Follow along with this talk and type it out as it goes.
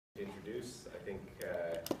introduce. I think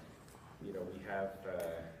you know, we have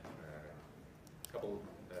a couple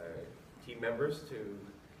team members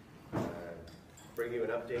to bring you an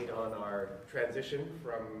update on our transition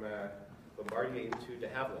from Bombardier into de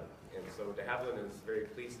Havilland. And so de Havilland is very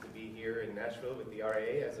pleased to be here in Nashville with the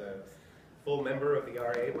RAA as a full member of the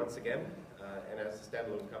RAA once again, and as a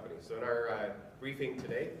standalone company. So in our briefing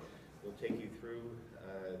today, we'll take you through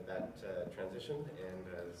that transition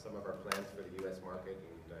and some of our plans for the U.S. market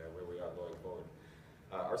and where we are going forward.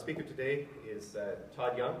 Our speaker today is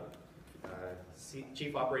Todd Young,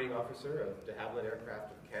 Chief Operating Officer of de Havilland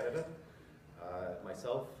Aircraft of Canada.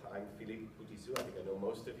 Myself, I'm Philippe Boutissou. I think I know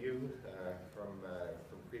most of you from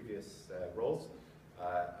previous roles.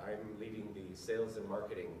 I'm leading the sales and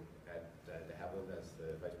marketing at de Havilland as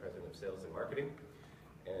the Vice President of Sales and Marketing.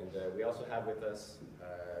 And we also have with us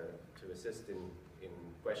to assist in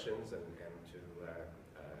questions and to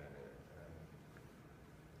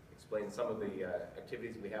explain some of the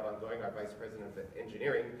activities we have ongoing, our Vice President of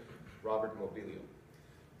Engineering, Robert Mobilio.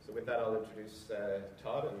 So with that, I'll introduce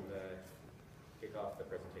Todd and kick off the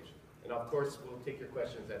presentation. And of course, we'll take your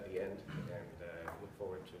questions at the end and look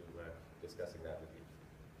forward to discussing that with you.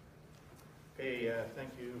 Okay,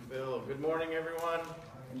 thank you, Phil. Good morning, everyone.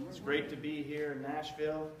 It's great to be here in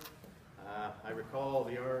Nashville. I recall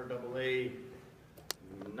the RAA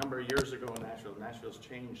a number of years ago in Nashville. Nashville's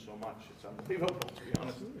changed so much. It's unbelievable, to be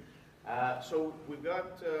honest. So we've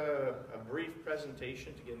got a brief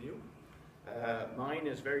presentation to give you. Mine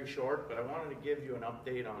is very short, but I wanted to give you an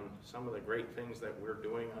update on some of the great things that we're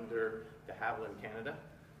doing under de Havilland Canada.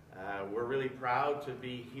 We're really proud to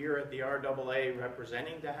be here at the RAA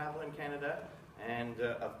representing de Havilland Canada, and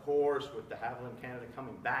of course with de Havilland Canada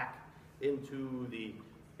coming back into the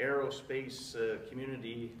aerospace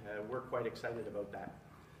community, we're quite excited about that.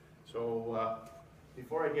 So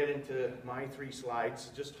before I get into my 3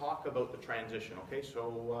 slides, just talk about the transition, okay?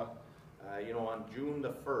 So you know, on June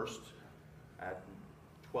the 1st at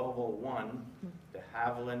 12:01, de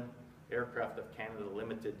Havilland Aircraft of Canada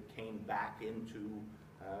Limited came back into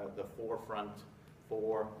the forefront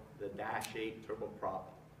for the Dash 8 turboprop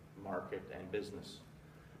market and business.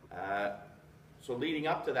 So leading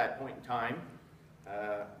up to that point in time,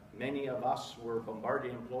 many of us were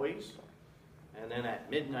Bombardier employees, and then at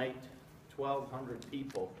midnight, 1,200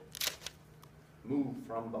 people moved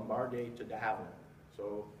from Bombardier to de Havilland.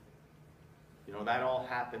 So, you know, that all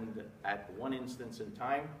happened at one instance in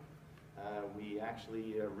time. We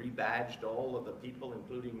actually rebadged all of the people,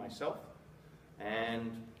 including myself,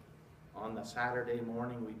 and on the Saturday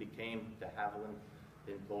morning we became de Havilland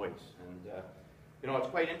employees. And you know, it's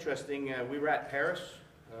quite interesting. We were at Paris.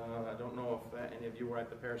 I don't know if any of you were at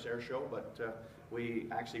the Paris Air Show, but we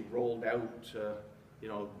actually rolled out you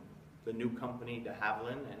know, the new company de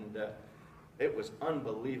Havilland, and it was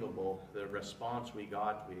unbelievable the response we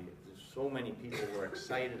got. So many people were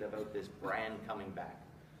excited about this brand coming back.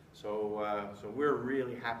 So so we're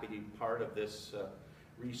really happy to be part of this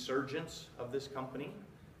resurgence of this company.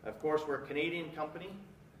 Of course, we're a Canadian company,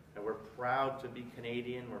 and we're proud to be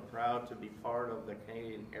Canadian. We're proud to be part of the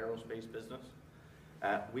Canadian aerospace business.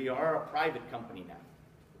 We are a private company now,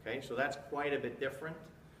 okay? So that's quite a bit different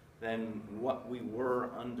than what we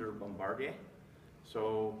were under Bombardier.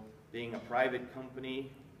 So being a private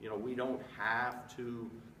company, you know, we don't have to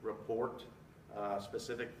report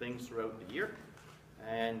specific things throughout the year,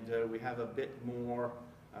 and we have a bit more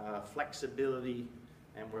flexibility,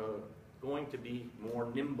 and we're going to be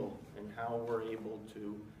more nimble in how we're able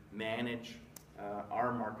to manage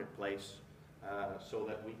our marketplace so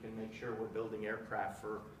that we can make sure we're building aircraft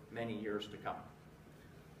for many years to come.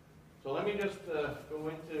 So let me just go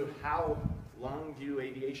into how Longview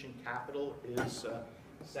Aviation Capital is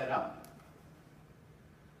set up.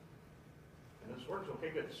 And this works, okay,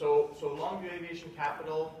 good. So Longview Aviation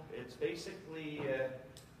Capital, it's basically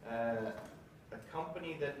a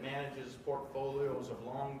company that manages portfolios of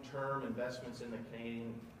long-term investments in the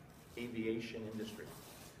Canadian aviation industry.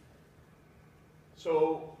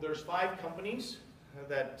 So there's 5 companies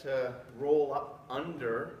that roll up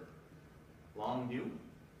under Longview.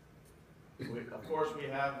 Of course, we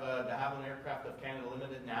have de Havilland Aircraft of Canada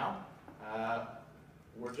Limited now.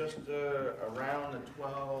 We're just around the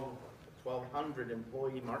 1,200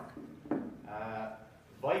 employee mark.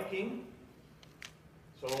 Viking.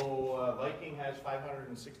 So Viking has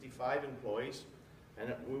 565 employees,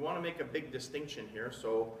 and we want to make a big distinction here.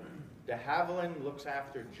 So de Havilland looks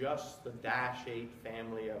after just the Dash 8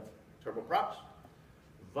 family of turboprops.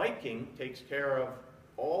 Viking takes care of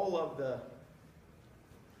all of the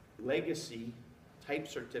legacy type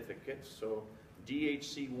certificates, so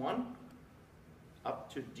DHC1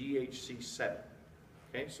 up to DHC7.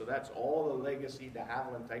 Okay, so that's all the legacy de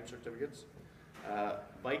Havilland type certificates.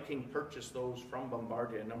 Viking purchased those from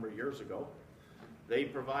Bombardier a number of years ago. They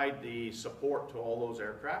provide the support to all those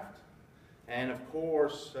aircraft. And of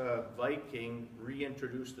course, Viking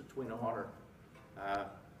reintroduced the Twin Otter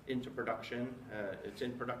into production. It's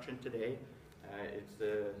in production today. It's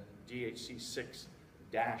the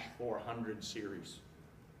DHC6-400 series.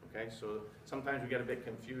 Okay, so sometimes we get a bit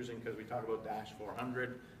confusing because we talk about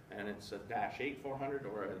 -400 and it's a -8-400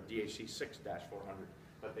 or a DHC6-400,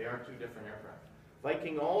 but they are two different aircraft.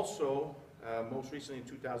 Viking also, most recently in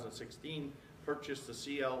 2016, purchased the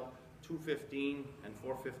CL-215 and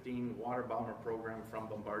 415 water bomber program from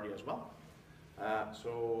Bombardier as well.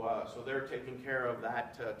 So they're taking care of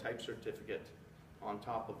that type certificate on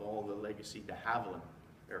top of all the legacy de Havilland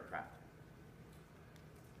aircraft.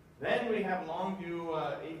 Then we have Longview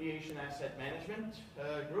Aviation Asset Management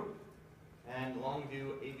Group and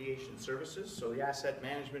Longview Aviation Services. So the Asset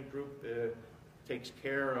Management Group takes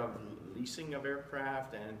care of leasing of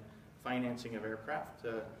aircraft and financing of aircraft.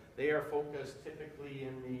 They are focused typically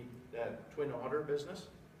in the Twin Otter business.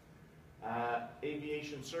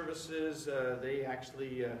 Aviation Services, they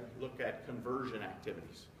actually look at conversion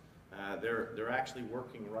activities. They're actually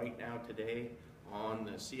working right now today on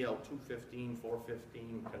the CL-215,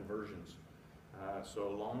 415 conversions. So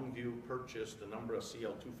Longview purchased a number of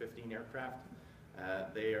CL-215 aircraft.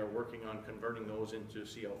 They are working on converting those into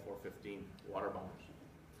CL-415 water bombers.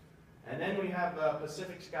 And then we have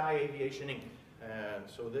Pacific Sky Aviation Inc.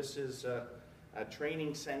 So this is a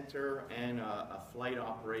training center and a flight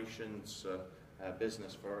operations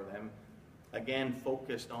business for them. Again,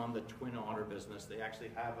 focused on the Twin Otter business. They actually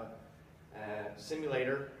have a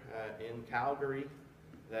simulator in Calgary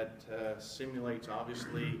that simulates,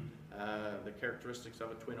 obviously, the characteristics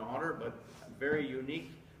of a Twin Otter, but very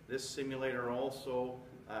unique. This simulator also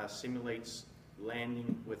simulates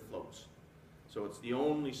landing with floats. So it's the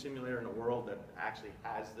only simulator in the world that actually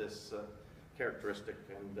has this characteristic,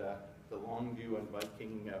 and the Longview and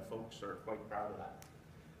Viking folks are quite proud of that.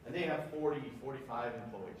 And they have 45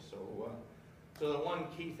 employees. So the one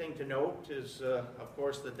key thing to note is, of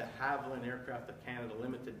course, that the Havilland Aircraft of Canada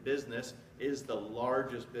Limited business is the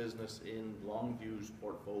largest business in Longview's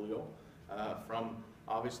portfolio, from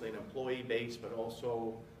obviously an employee base, but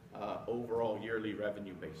also overall yearly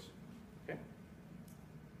revenue base. Okay.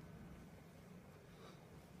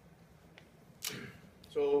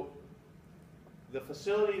 So the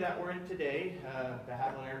facility that we're in today, the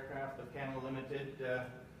Havilland Aircraft of Canada Limited,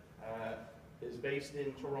 is based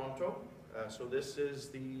in Toronto. So this is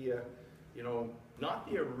the, not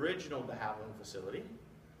the original de Havilland facility.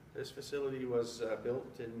 This facility was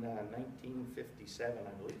built in 1957,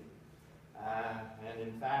 I believe. And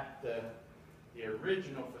in fact, the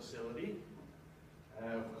original facility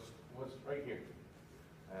was right here.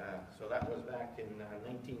 So that was back in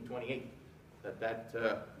 1928 that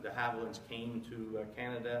the Havillands came to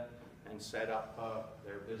Canada and set up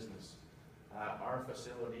their business. Our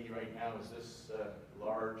facility right now is this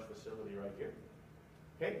large facility right here.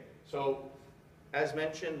 Okay, so as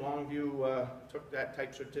mentioned, Longview took that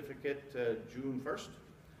type certificate June 1st.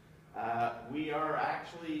 We are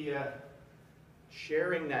actually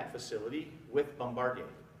sharing that facility with Bombardier.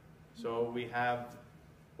 So we have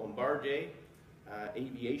Bombardier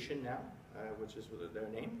Aviation now, which is their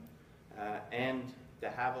name, and de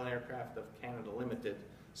Havilland Aircraft of Canada Limited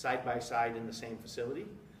side by side in the same facility.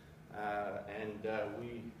 And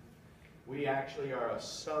we actually are a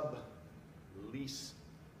sub-lease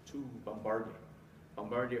to Bombardier.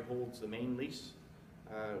 Bombardier holds the main lease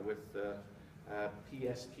with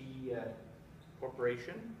PSP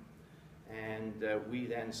Corporation, and we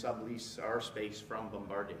then sublease our space from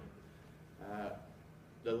Bombardier.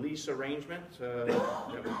 The lease arrangement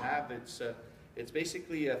that we have, it's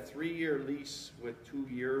basically a 3-year lease with 2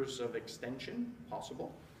 years of extension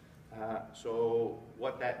possible. So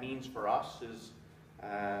what that means for us is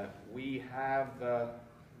we have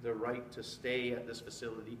the right to stay at this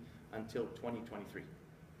facility until 2023.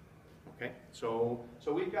 Okay, so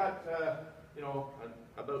we've got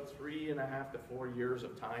about 3.5 to 4 years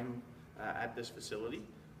of time at this facility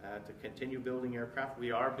to continue building aircraft.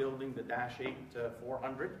 We are building the Dash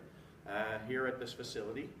 8-400 here at this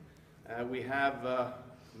facility. We have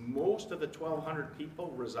most of the 1,200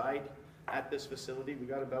 people reside at this facility. We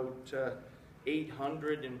got about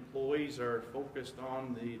 800 employees are focused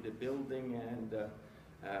on the building and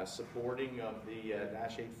supporting of the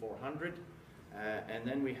Dash 8-400. And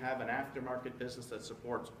then we have an aftermarket business that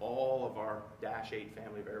supports all of our Dash 8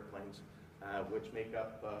 family of airplanes, which make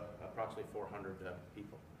up approximately 400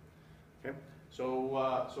 people. Okay,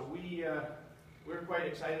 so We're quite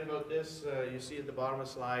excited about this. You see at the bottom of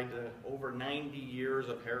the slide, over 90 years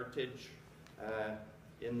of heritage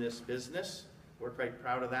in this business. We're quite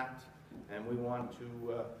proud of that, and we want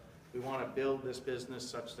to build this business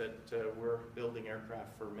such that we're building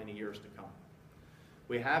aircraft for many years to come.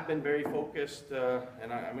 We have been very focused,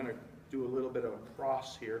 and I'm going to do a little bit of a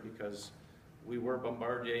cross here because we were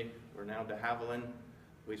Bombardier, we're now de Havilland.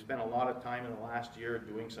 We spent a lot of time in the last year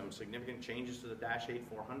doing some significant changes to the Dash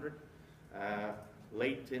 8-400.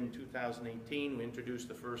 Late in 2018, we introduced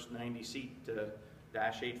the first 90-seat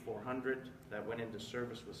Dash 8-400 that went into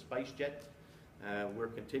service with SpiceJet. We're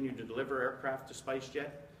continuing to deliver aircraft to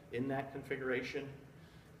SpiceJet in that configuration.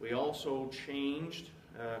 We also changed,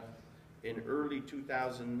 in early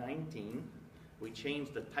 2019, we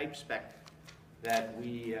changed the type spec that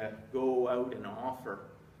we go out and offer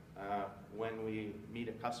when we meet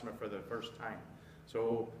a customer for the first time.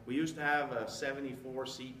 So we used to have a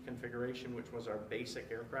 74-seat configuration, which was our basic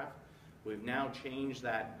aircraft. We've now changed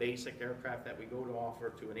that basic aircraft that we go to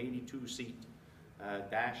offer to an 82-seat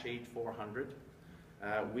Dash 8-400.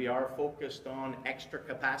 We are focused on extra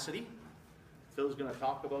capacity. Phil's going to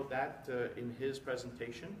talk about that in his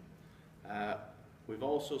presentation. We've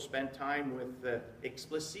also spent time with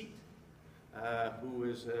Explicit, who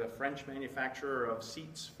is a French manufacturer of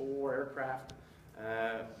seats for aircraft.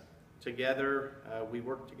 Together, we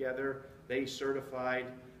worked together. They certified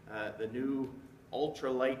the new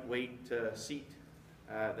ultra lightweight seat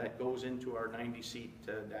that goes into our 90-seat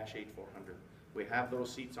Dash 8-400. We have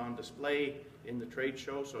those seats on display in the trade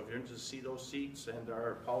show, so if you're interested to see those seats, and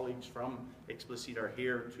our colleagues from Explicit are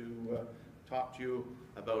here to talk to you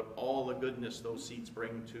about all the goodness those seats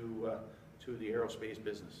bring to the aerospace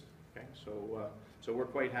business. Okay, so we're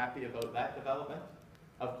quite happy about that development.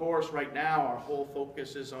 Of course, right now, our whole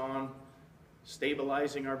focus is on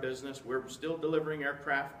stabilizing our business. We're still delivering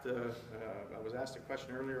aircraft. I was asked a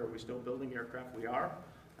question earlier, are we still building aircraft? We are.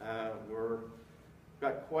 We've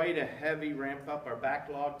got quite a heavy ramp up. Our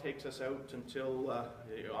backlog takes us out until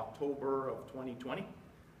October of 2020.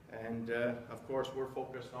 And of course, we're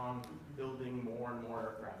focused on building more and more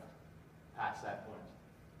aircraft past that point.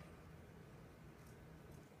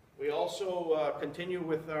 We also continue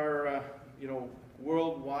with our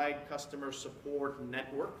worldwide customer support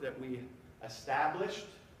network that we established.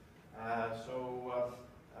 I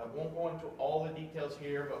won't go into all the details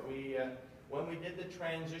here, but when we did the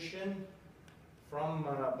transition from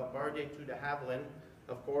Bombardier to de Havilland,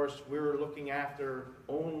 of course, we were looking after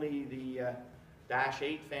only the Dash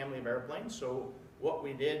 8 family of airplanes. So what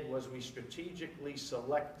we did was we strategically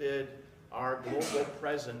selected our global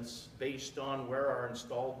presence based on where our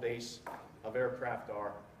installed base of aircraft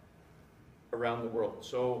are around the world.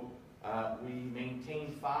 So we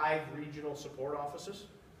maintain 5 regional support offices.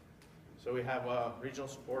 So we have a regional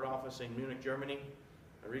support office in Munich, Germany,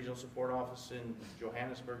 a regional support office in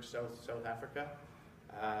Johannesburg, South Africa,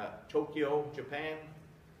 Tokyo, Japan,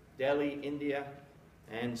 Delhi, India,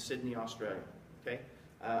 and Sydney, Australia. Okay.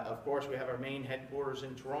 Of course, we have our main headquarters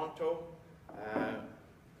in Toronto.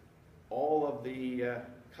 All of the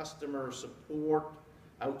customer support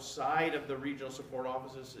outside of the regional support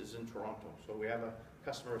offices is in Toronto. So we have a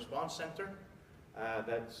customer response center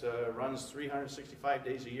that runs 365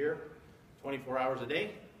 days a year, 24 hours a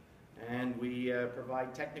day. And we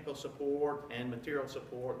provide technical support and material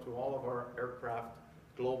support to all of our aircraft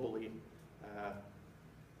globally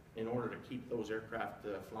in order to keep those aircraft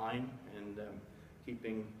flying and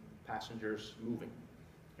keeping passengers moving.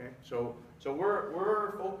 Okay, so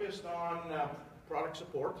we're focused on product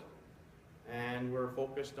support, and we're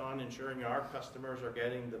focused on ensuring our customers are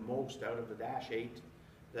getting the most out of the Dash 8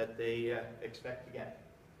 that they expect to get.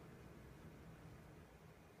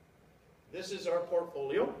 This is our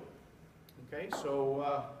portfolio. Okay, so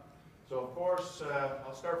of course,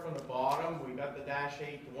 I'll start from the bottom. We've got the Dash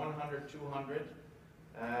 8 100, 200,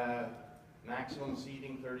 maximum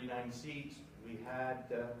seating 39 seats. We had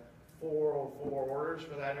 404 orders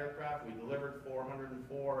for that aircraft. We delivered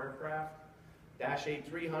 404 aircraft. Dash 8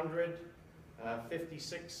 300,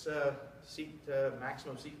 56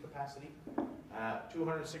 maximum seat capacity.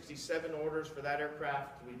 267 orders for that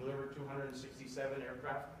aircraft. We delivered 267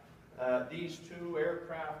 aircraft. These 2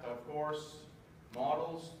 aircraft, of course,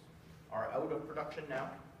 models are out of production now.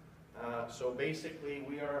 So basically,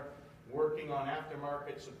 we are working on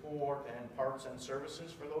aftermarket support and parts and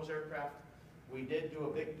services for those aircraft. We did do a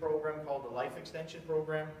big program called the Life Extension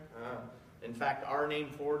Program. In fact, our name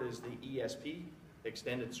for it is the ESP,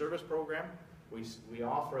 Extended Service Program. We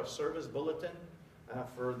offer a service bulletin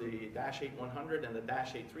for the Dash 8 100 and the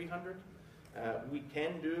Dash 8 300. We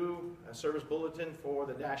can do a service bulletin for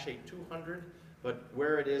the Dash 8 200, but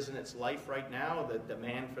where it is in its life right now, the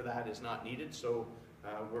demand for that is not needed, so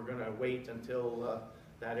we're going to wait until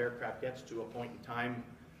that aircraft gets to a point in time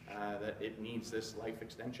that it needs this life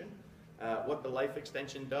extension. What the life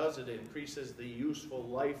extension does, it increases the useful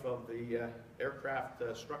life of the aircraft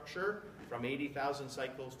structure from 80,000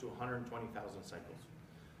 cycles to 120,000 cycles.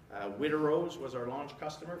 Whitterose was our launch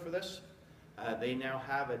customer for this. They now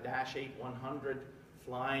have a Dash 8-100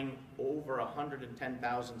 flying over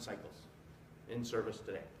 110,000 cycles in service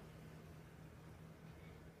today.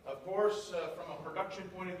 Of course, from a production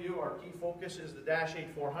point of view, our key focus is the Dash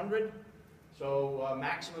 8-400. So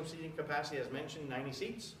maximum seating capacity, as mentioned, 90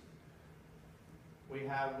 seats. We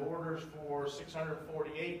have orders for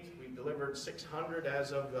 648. We've delivered 600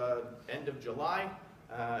 as of the end of July.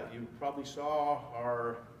 You probably saw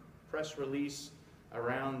our press release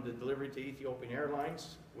around the delivery to Ethiopian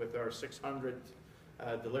Airlines with our 600th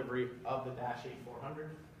delivery of the Dash 8-400.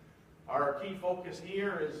 Our key focus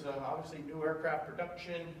here is obviously new aircraft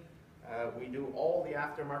production. We do all the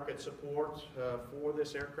aftermarket support for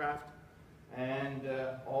this aircraft and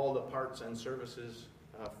all the parts and services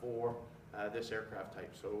for this aircraft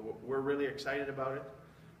type. So we're really excited about it.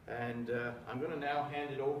 And I'm going to now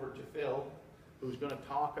hand it over to Phil, who's going to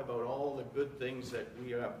talk about all the good things that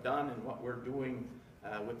we have done and what we're doing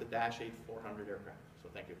with the Dash 8-400 aircraft. So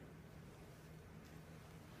thank you.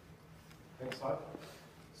 Thanks, Todd.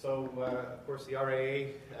 So, of course, the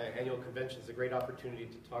RAA annual convention is a great opportunity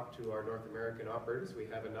to talk to our North American operators. We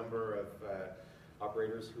have a number of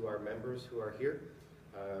operators who are members who are here.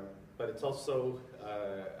 But it's also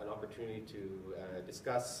an opportunity to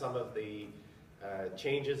discuss some of the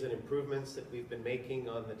changes and improvements that we've been making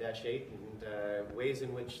on the Dash 8 and ways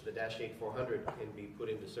in which the Dash 8-400 can be put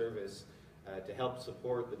into service to help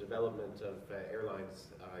support the development of airlines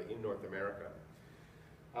in North America.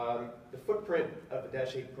 The footprint of the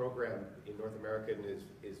Dash 8 program in North America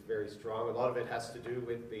is very strong. A lot of it has to do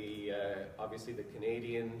with the obviously the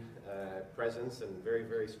Canadian presence and very,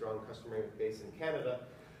 very strong customer base in Canada.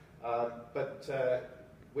 But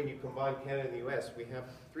when you combine Canada and the US, we have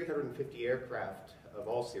 350 aircraft of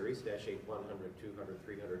all series, Dash 8, 100, 200,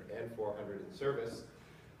 300, and 400 in service,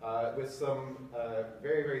 with some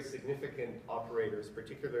very, very significant operators,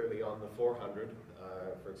 particularly on the 400.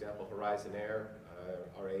 For example, Horizon Air,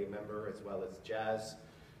 RAA member, as well as Jazz,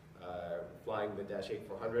 flying the Dash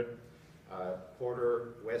 8-400.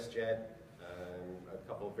 Porter, WestJet, a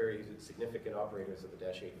couple of very significant operators of the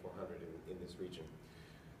Dash 8-400 in this region.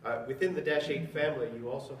 Within the Dash 8 family, you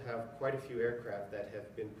also have quite a few aircraft that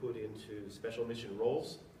have been put into special mission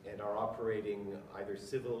roles and are operating either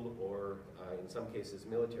civil or, in some cases,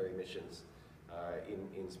 military missions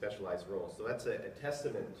in specialized roles. So that's a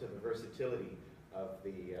testament to the versatility of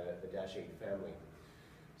the Dash 8 family.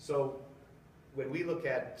 So when we look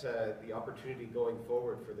at the opportunity going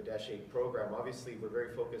forward for the Dash 8 program, obviously we're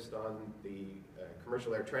very focused on the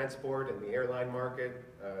commercial air transport and the airline market.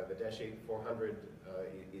 The Dash 8-400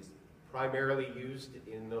 is primarily used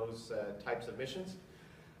in those types of missions.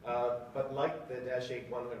 But like the Dash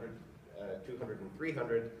 8-100, 200, and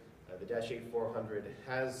 300, the Dash 8-400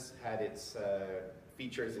 has had its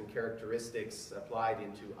features and characteristics applied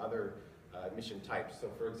into other mission types. So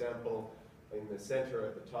for example, in the center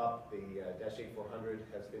at the top, the Dash 8-400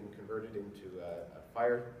 has been converted into a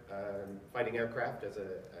fighting aircraft as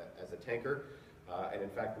a tanker. And in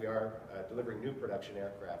fact, we are delivering new production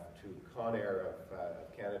aircraft to Conair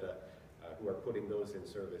of Canada, who are putting those in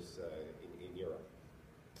service in Europe.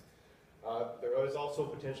 There is also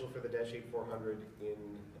potential for the Dash 8-400 in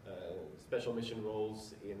special mission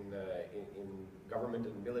roles in government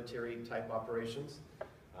and military type operations.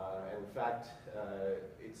 And in fact,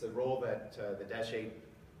 it's a role that the Dash 8,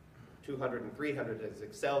 200, and 300 has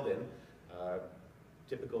excelled in.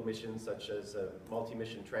 Typical missions such as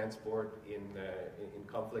multi-mission transport in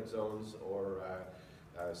conflict zones or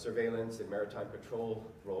surveillance and maritime patrol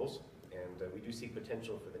roles. And we do see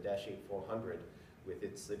potential for the Dash 8-400 with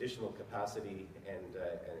its additional capacity and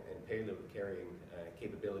payload carrying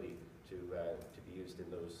capability to be used in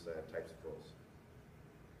those types of roles.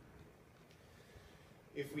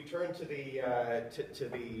 If we turn to the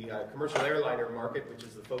commercial airliner market, which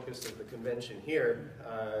is the focus of the convention here,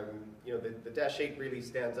 you know, the Dash 8 really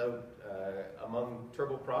stands out among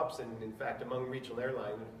turboprops and, in fact, among regional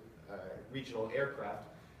aircraft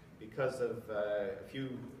because of a few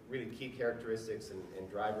really key characteristics and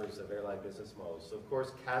drivers of airline business models. So, of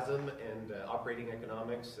course, CASM and operating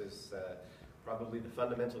economics is probably the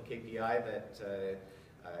fundamental KPI that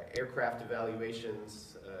aircraft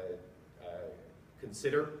evaluations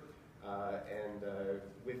consider.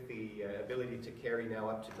 with the ability to carry now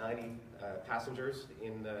up to 90 passengers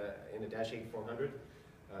in a Dash 8-400,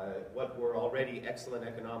 what were already excellent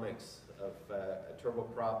economics of a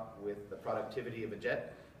turboprop with the productivity of a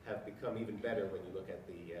jet have become even better when you look at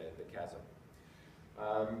the chasm.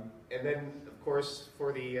 And then, of course,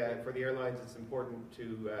 for the airlines, it's important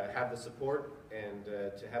to have the support and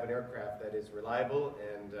to have an aircraft that is reliable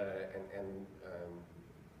and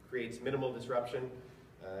creates minimal disruption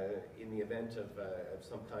in the event of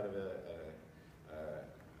some kind of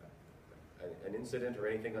an incident or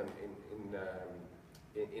anything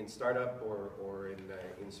in startup or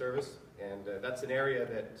in service. And that's an area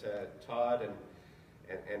that Todd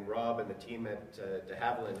and Rob and the team at de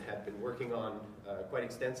Havilland had been working on quite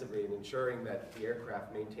extensively in ensuring that the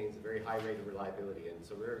aircraft maintains a very high rate of reliability. And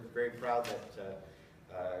so we're very proud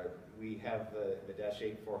that we have the Dash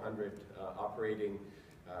 8-400 operating,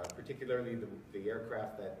 particularly the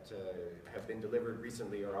aircraft that have been delivered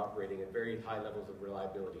recently are operating at very high levels of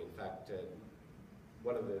reliability. In fact,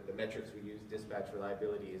 one of the metrics we use, dispatch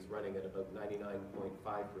reliability, is running at about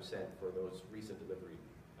 99.5% for those recent delivery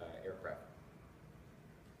aircraft.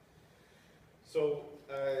 So,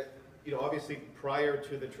 obviously prior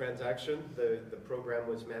to the transaction, the program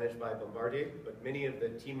was managed by Bombardier, but many of the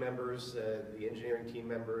team members, the engineering team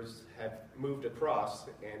members, have moved across,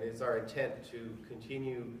 and it's our intent to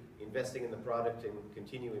continue investing in the product and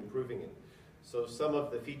continue improving it. So some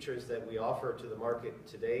of the features that we offer to the market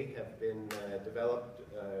today have been developed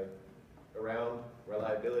around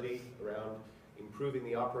reliability, around improving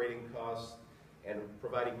the operating costs, and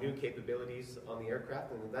providing new capabilities on the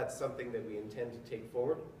aircraft, and that's something that we intend to take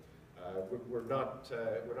forward. We're not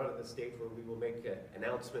at the stage where we will make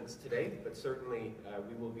announcements today, but certainly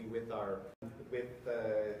we will be with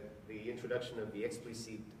the introduction of the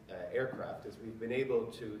explicit aircraft, as we've been able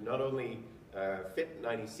to not only fit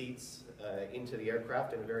 90 seats into the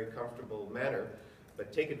aircraft in a very comfortable manner,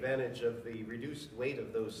 but take advantage of the reduced weight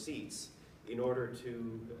of those seats in order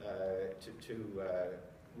to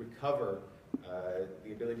recover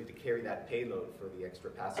the ability to carry that payload for the extra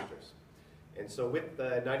passengers. And so with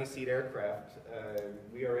the 90-seat aircraft,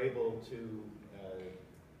 we are able to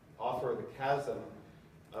offer the chasm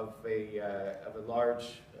of a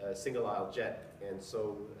large single-aisle jet. And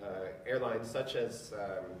so airlines such as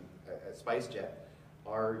SpiceJet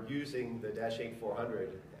are using the Dash 8-400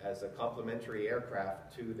 as a complementary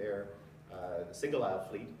aircraft to their single-aisle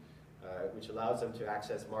fleet, which allows them to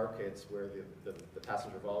access markets where the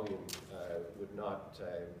passenger volume would not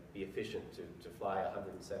be efficient to fly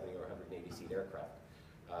 170 or 180 seat aircraft.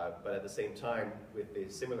 But at the same time, with the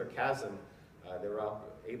similar chasm, they're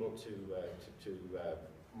able to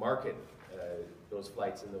market those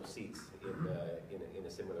flights and those seats in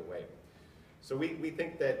a similar way. So we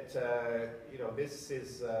think that this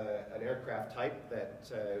is an aircraft type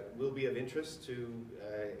that will be of interest to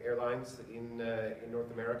airlines in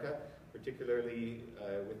North America, particularly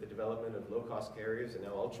with the development of low-cost carriers and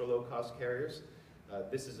now ultra-low-cost carriers.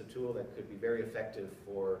 This is a tool that could be very effective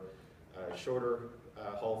for shorter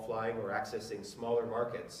haul flying or accessing smaller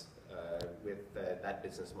markets with that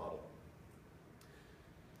business model.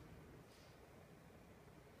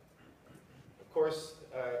 Of course,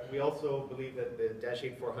 we also believe that the Dash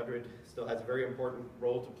 8-400 still has a very important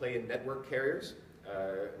role to play in network carriers.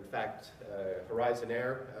 In fact, Horizon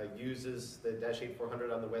Air uses the Dash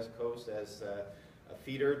 8-400 on the West Coast as a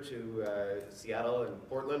feeder to Seattle and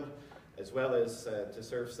Portland, as well as to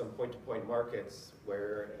serve some point-to-point markets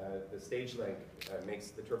where the stage length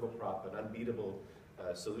makes the turboprop an unbeatable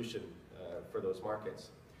solution for those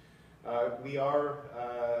markets. We are,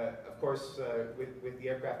 of course, with the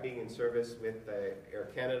aircraft being in service with Air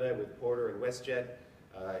Canada, with Porter and WestJet,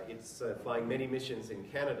 it's flying many missions in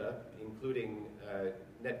Canada, including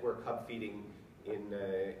network hub feeding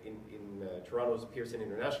in Toronto's Pearson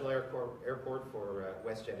International Airport for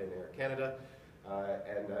WestJet and Air Canada,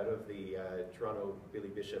 and out of the Toronto Billy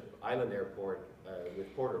Bishop Island Airport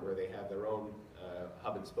with Porter, where they have their own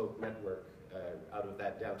hub and spoke network out of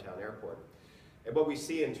that downtown airport. And what we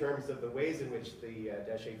see in terms of the ways in which the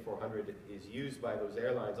Dash 8-400 is used by those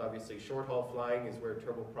airlines, obviously short-haul flying is where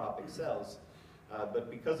turboprop excels, but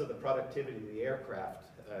because of the productivity of the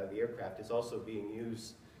aircraft is also being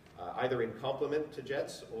used either in complement to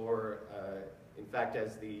jets or, in fact,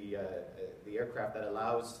 as the aircraft that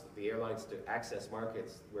allows the airlines to access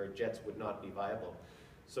markets where jets would not be viable.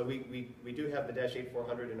 So we do have the Dash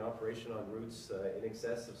 8-400 in operation on routes in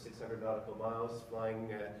excess of 600 nautical miles, flying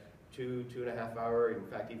 2.5 hour, in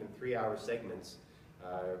fact even 3 hour segments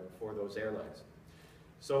for those airlines.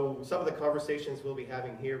 So some of the conversations we'll be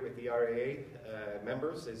having here with the RAA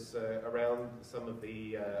members is around some of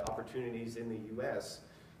the opportunities in the US,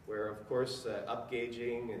 where of course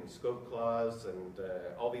upgauging and scope clause and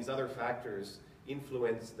all these other factors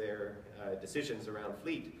influence their decisions around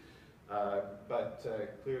fleet. But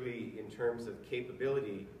clearly in terms of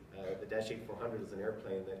capability, the Dash 8-400 is an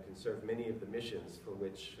airplane that can serve many of the missions for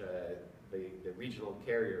which the regional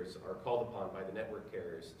carriers are called upon by the network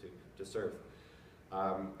carriers to serve.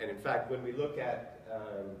 And in fact, when we look at,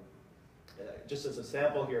 just as a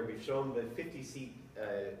sample here, we've shown the 50-seat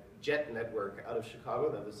jet network out of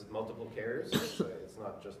Chicago. Now this is multiple carriers, it's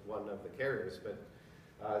not just one of the carriers, but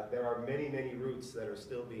there are many, many routes that are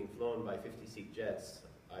still being flown by 50-seat jets,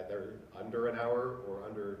 either under an hour or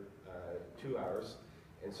under 2 hours,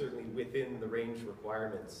 and certainly within the range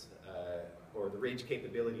requirements or the range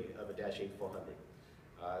capability of a Dash 8-400.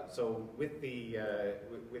 So with the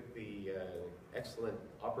excellent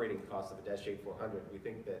operating costs of a Dash 8-400, we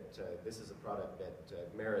think that this is a product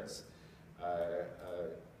that merits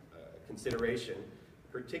consideration,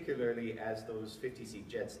 particularly as those 50-seat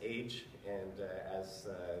jets age and as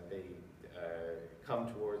they come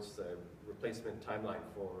towards the replacement timeline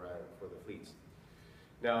for the fleets.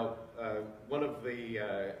 Now, one of the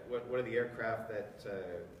aircraft that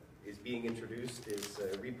is being introduced is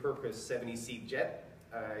a repurposed 70-seat jet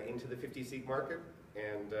into the 50-seat market,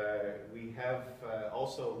 and we have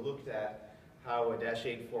also looked at how a Dash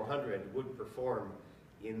 8-400 would perform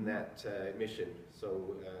in that mission.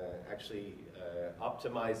 So actually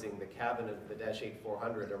optimizing the cabin of the Dash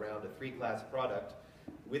 8-400 around a 3-class product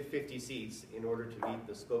with 50 seats in order to meet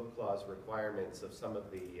the scope clause requirements of some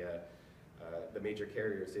of the major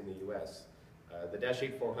carriers in the US. The Dash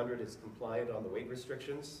 8-400 is compliant on the weight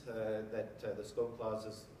restrictions that the scope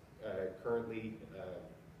clauses currently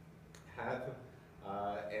have,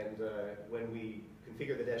 and when we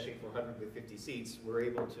configure the Dash 8-400 with 50 seats, we're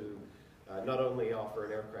able to not only offer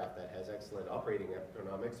an aircraft that has excellent operating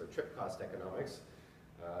economics or trip cost economics,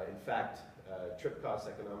 in fact, trip cost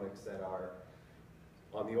economics that are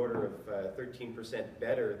on the order of 13%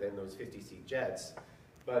 better than those 50-seat jets,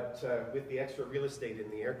 but with the extra real estate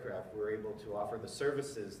in the aircraft, we're able to offer the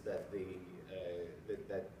services that the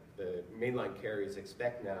mainline carriers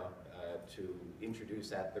expect now to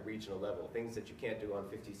introduce at the regional level. Things that you can't do on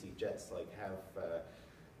 50-seat jets, like have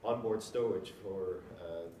onboard stowage for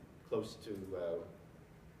close to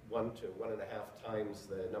 1 to 1.5 times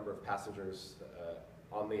the number of passengers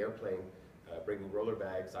on the airplane, bringing roller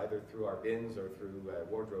bags either through our bins or through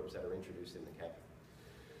wardrobes that are introduced in the cabin.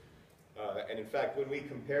 And in fact, when we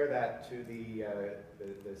compare that to the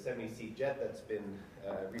 70-seat jet that's been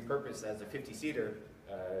repurposed as a 50-seater,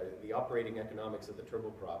 the operating economics of the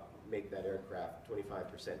turboprop make that aircraft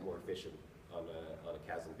 25% more efficient on a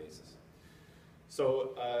CASM basis.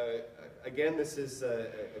 So again, this is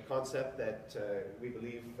a concept that we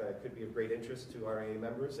believe could be of great interest to RAA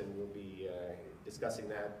members, and we'll be discussing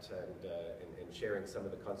that and sharing some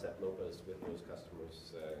of the concept LOPAs with those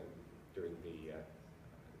customers during the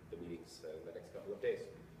meetings the next couple of days.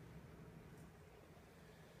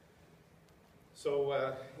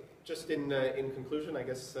 So just in conclusion, I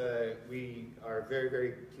guess we are very,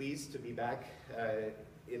 very pleased to be back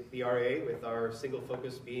at the RAA with our single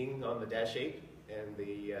focus being on the Dash 8 and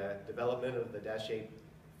the development of the Dash 8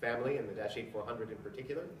 family and the Dash 8-400 in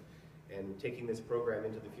particular, and taking this program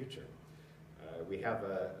into the future. We have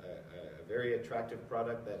a very attractive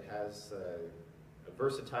product that has a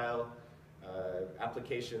versatile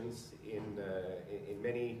applications in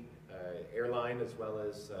many airline as well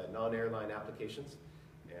as non-airline applications,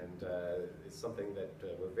 and it's something that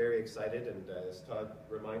we're very excited, and as Todd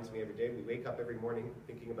reminds me every day, we wake up every morning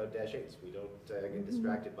thinking about Dash 8s. We don't get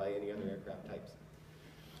distracted by any other aircraft types.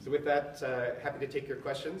 So with that, happy to take your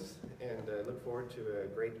questions, and look forward to a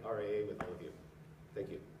great RAA with all of you. Thank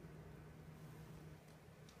you.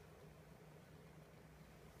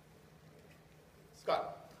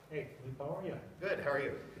 Scott. Hey, Philippe, how are you? Good, how are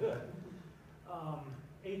you? Good.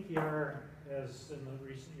 ATR has, in the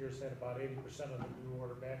recent years, had about 80% of the new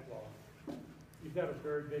order backlog. You've got a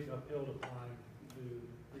very big uphill to climb to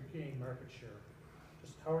regain market share.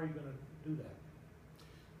 Just how are you going to do that?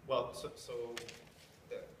 Well,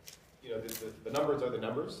 you know, the numbers are the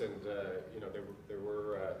numbers, and you know, there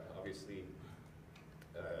were obviously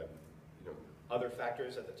you know, other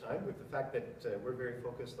factors at the time. With the fact that we're very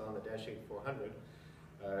focused on the Dash 8-400,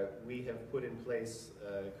 we have put in place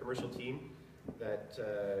a commercial team that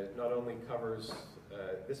not only covers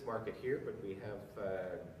this market here, but we have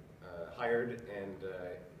hired and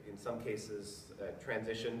in some cases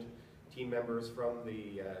transitioned team members from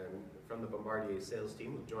the Bombardier sales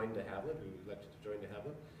team who joined de Havilland, who elected to join de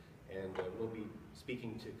Havilland, and we'll be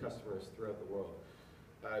speaking to customers throughout the world.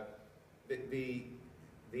 The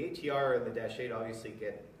ATR and the Dash 8 obviously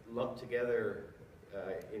get lumped together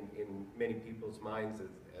in many people's minds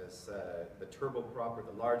as the turboprop or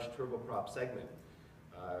the large turboprop segment.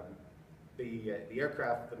 The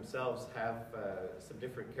aircraft themselves have some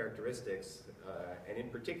different characteristics, and in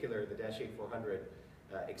particular, the Dash 8-400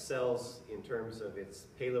 excels in terms of its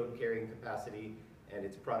payload carrying capacity and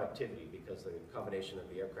its productivity because of the combination of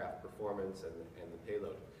the aircraft performance and the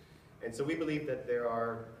payload. And so we believe that there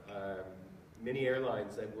are many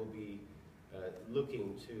airlines that will be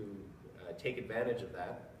looking to take advantage of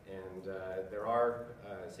that, and there are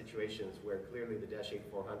situations where clearly the Dash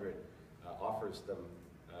 8-400 offers them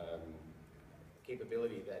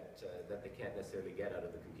capability that they can't necessarily get out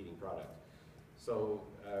of the competing product. So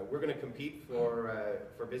we're going to compete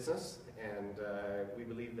for business, and we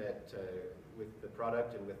believe that with the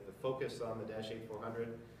product and with the focus on the Dash 8-400,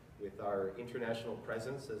 with our international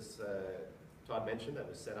presence, as Todd mentioned, that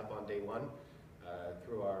was set up on day one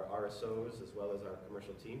through our RSOs as well as our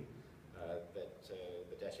commercial team, that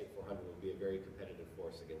the Dash 8-400 will be a very competitive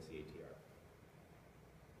force against the ATR.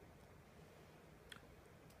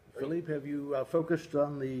 Philippe, have you focused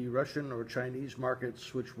on the Russian or Chinese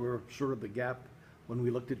markets, which were sort of the gap when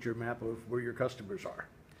we looked at your map of where your customers are?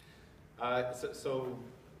 So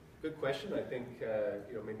good question. I think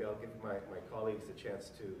maybe I'll give my colleagues a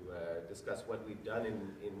chance to discuss what we've done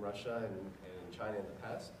in Russia and China in the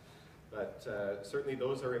past. But certainly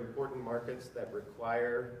those are important markets that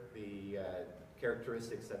require the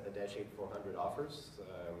characteristics that the Dash 8-400 offers.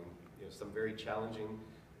 Some very challenging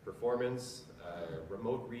performance,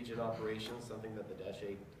 remote region operations, something that the Dash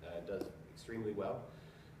 8 does extremely well.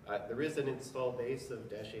 There is an installed base of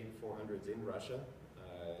Dash 8-400s in Russia,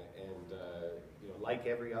 and like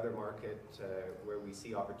every other market where we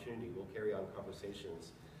see opportunity, we'll carry on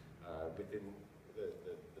conversations within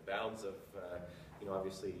the bounds of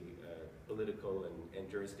obviously political and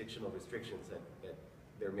jurisdictional restrictions that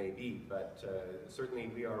there may be, but certainly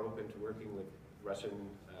we are open to working with Russian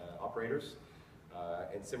operators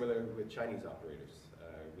and similar with Chinese operators.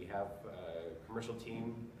 We have a commercial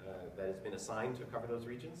team that has been assigned to cover those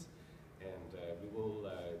regions, and we will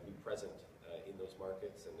be present in those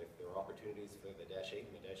markets, and if there are opportunities for the Dash 8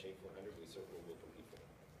 and the Dash 8-400, we certainly will compete for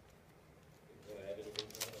them. You want to add anything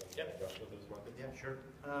to that? Russia, those markets? Yeah, sure.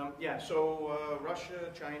 So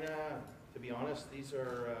Russia, China, to be honest, these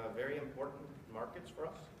are very important markets for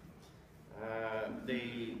us.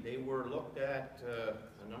 They were looked at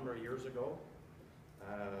a number of years ago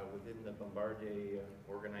within the Bombardier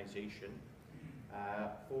organization.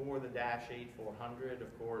 For the Dash 8-400,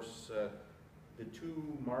 of course, the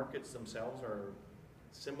two markets themselves are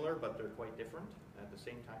similar, but they're quite different at the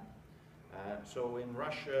same time. So in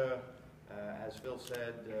Russia, as Phil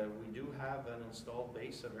said, we do have an installed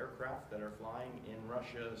base of aircraft that are flying in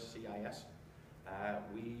Russia's CIS.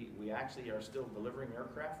 We actually are still delivering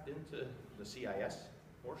aircraft into the CIS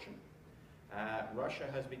portion. Russia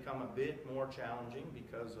has become a bit more challenging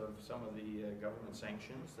because of some of the government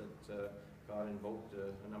sanctions that got invoked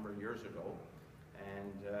a number of years ago.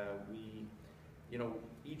 And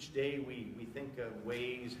each day we think of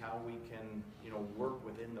ways how we can, work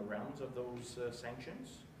within the realms of those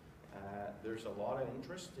sanctions. There's a lot of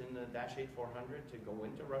interest in the Dash 8-400 to go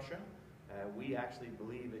into Russia. We actually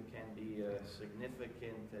believe it can be a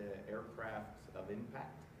significant aircraft of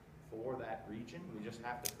impact for that region. We just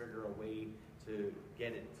have to figure a way to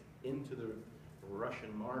get it into the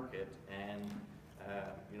Russian market and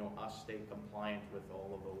us stay compliant with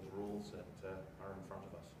all of those rules that are in front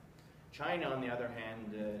of us. China, on the other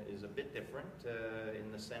hand, is a bit different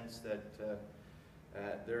in the sense that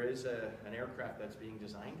there is an aircraft that's being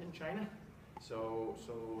designed in China. So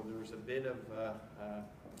there's a bit of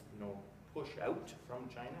push out from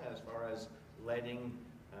China as far as letting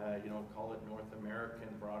call it North American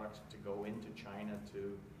products to go into China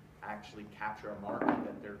to actually capture a market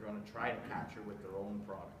that they're going to try to capture with their own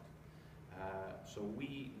product. So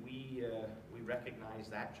we recognize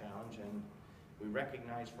that challenge, and we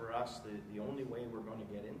recognize for us the only way we're going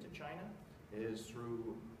to get into China is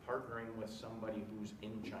through partnering with somebody who's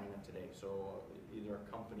in China today. So either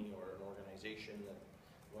a company or an organization that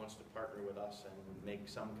wants to partner with us and make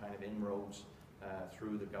some kind of inroads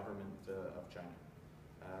through the government of China.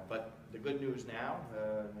 But the good news now,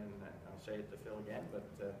 and I'll say it to Phil again,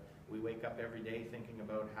 but we wake up every day thinking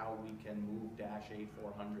about how we can move Dash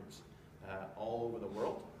 8-400s all over the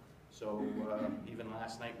world. So even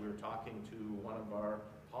last night we were talking to one of our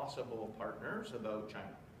possible partners about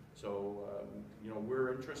China. So, you know,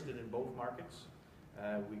 we're interested in both markets.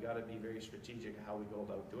 We got to be very strategic how we go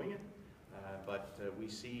about doing it, but we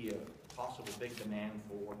see a possible big demand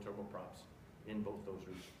for turboprops in both those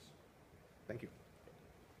regions. Thank you.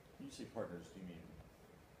 When you say partners, do you mean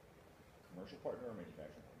commercial partner or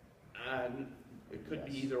manufacturing partner? It could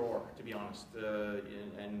be Yes. either or, to be honest.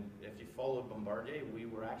 And if you followed Bombardier, we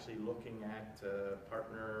were actually looking at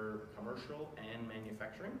partner commercial and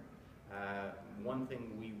manufacturing. One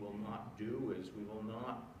thing we will not do is we will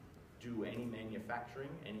not do any manufacturing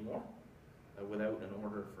anymore without an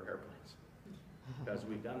order for airplanes. Because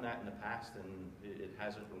we've done that in the past and it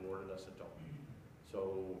hasn't rewarded us at all.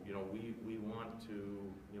 So, you know, we want to,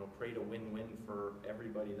 you know, create a win-win for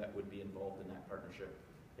everybody that would be involved in that partnership,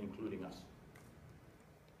 including us.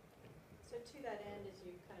 So to that end, as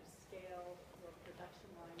you kind of scale your production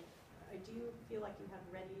line, do you feel like you have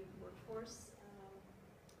ready workforce,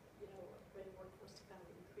 ready workforce to kind of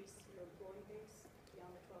increase your employee base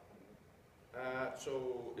beyond the 1,200?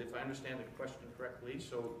 So if I understand the question correctly,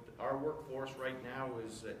 so our workforce right now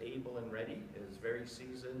is able and ready, is very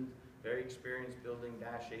seasoned, very experienced building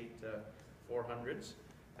Dash 8 400s.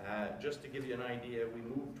 Just to give you an idea, we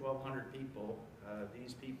moved 1,200 people.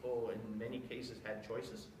 These people in many cases had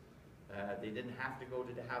choices. They didn't have to go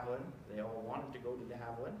to de Havilland. They all wanted to go to de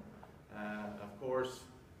Havilland. Of course,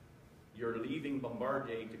 you're leaving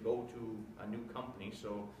Bombardier to go to a new company,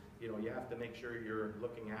 so you know you have to make sure you're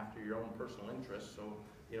looking after your own personal interests. So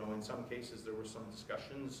you know, in some cases there were some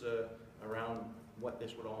discussions around what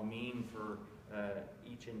this would all mean for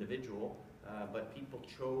each individual, but people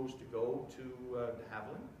chose to go to de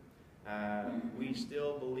Havilland. We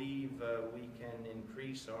still believe we can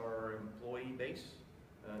increase our employee base.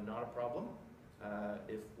 Not a problem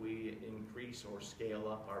if we increase or scale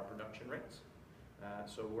up our production rates.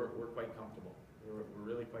 So we're quite comfortable. We're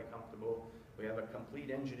really quite comfortable. We have a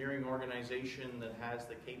complete engineering organization that has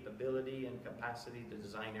the capability and capacity to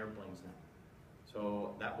design airplanes now.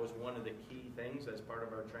 So that was one of the key things as part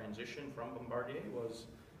of our transition from Bombardier was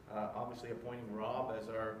obviously appointing Rob as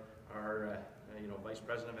our Vice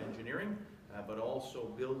President of Engineering, but also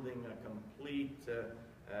building a complete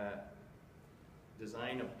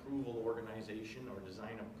design approval organization or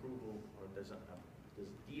design approval or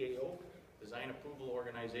DAO, design approval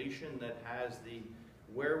organization that has the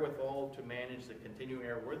wherewithal to manage the continuing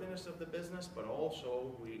airworthiness of the business, but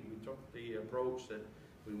also we took the approach that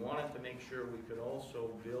we wanted to make sure we could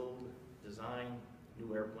also design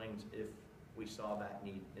new airplanes if we saw that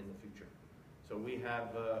need in the future. So we have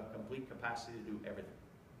complete capacity to do everything.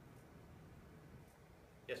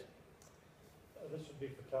 Yes? This would be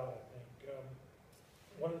for Todd, I think.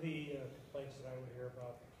 One of the complaints that I would hear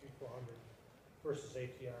about the Q400 versus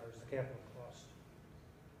ATR is the capital cost.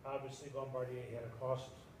 Obviously, Bombardier had a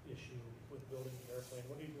cost issue with building the airplane.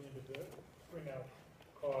 What are you doing to bring out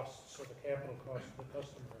costs so the capital cost to the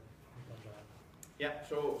customer can come down? Yeah,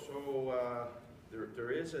 so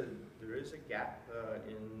there is a gap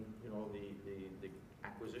in the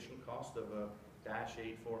acquisition cost of a Dash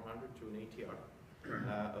 8 400 to an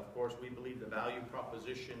ATR. Of course, we believe the value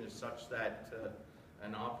proposition is such that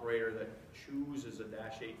an operator that chooses a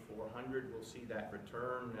Dash 8 400 will see that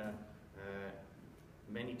return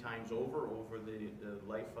many times over the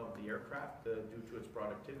life of the aircraft due to its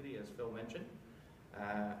productivity, as Phil mentioned.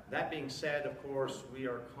 That being said, of course, we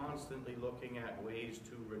are constantly looking at ways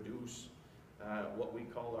to reduce what we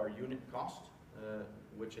call our unit cost,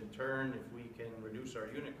 which in turn, if we can reduce our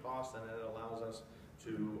unit cost, then it allows us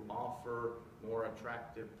to offer more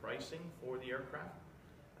attractive pricing for the aircraft.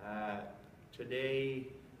 Today,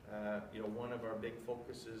 one of our big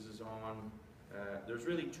focuses is on, there's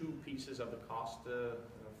really two pieces of the cost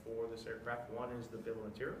for this aircraft. One is the bill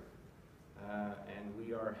of material, and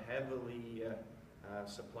we are heavily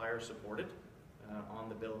supplier supported on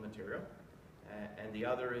the bill of material. And the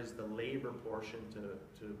other is the labor portion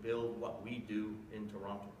to build what we do in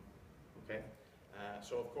Toronto. Okay,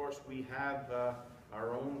 so of course we have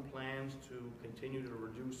our own plans to continue to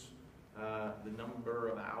reduce the number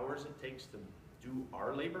of hours it takes to do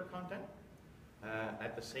our labor content.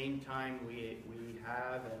 At the same time, we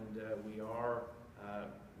have and we are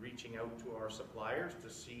reaching out to our suppliers to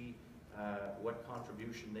see what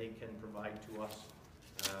contribution they can provide to us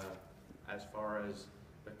as far as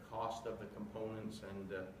the cost of the components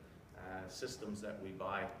and systems that we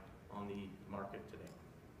buy on the market today.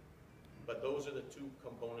 But those are the two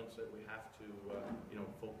components that we have to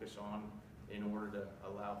focus on in order to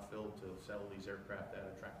allow Phil to sell these aircraft at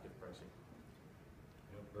attractive pricing.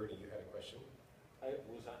 Bertie, you had a question? I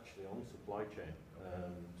was actually on supply chain,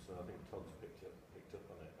 so I think Todd's picked up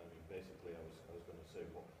on it. I mean, basically, I was going to say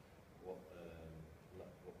what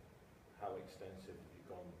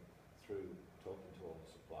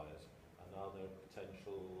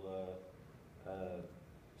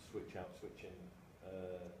switch out, switch in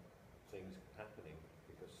things happening?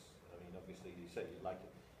 Because, I mean, obviously you say you like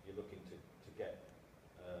it, you're looking to get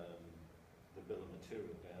the bill of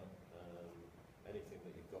material down, anything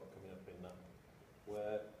that you've got coming up in that,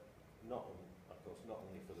 where not, of course, not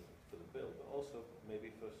only for the bill, but also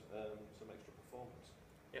maybe for some extra performance.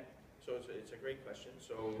 Yeah, so it's a great question.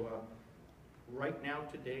 So right now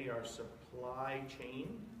today our supply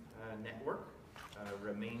chain network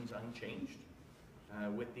remains unchanged,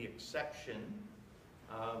 with the exception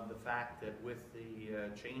of the fact that with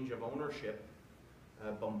the change of ownership,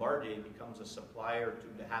 Bombardier becomes a supplier to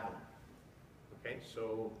de Havilland. Okay,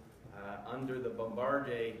 so under the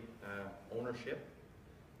Bombardier ownership,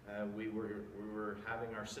 we were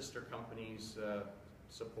having our sister companies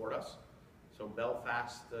support us. So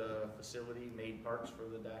Belfast facility made parts for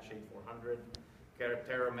the Dash 8-400.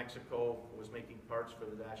 Carretera, Mexico was making parts for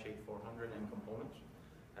the Dash 8-400 and components.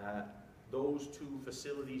 Those two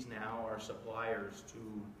facilities now are suppliers to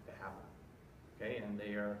de Havilland. Okay, and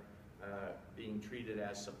they are being treated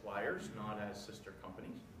as suppliers, not as sister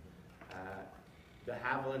companies. De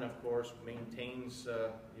Havilland, of course, maintains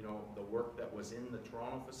you know, the work that was in the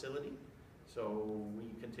Toronto facility. So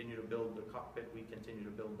we continue to build the cockpit, we continue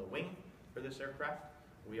to build the wing for this aircraft.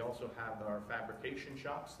 We also have our fabrication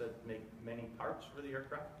shops that make many parts for the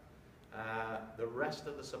aircraft. The rest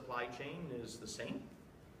of the supply chain is the same.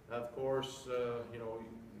 Of course, you know,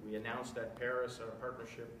 we announced at Paris our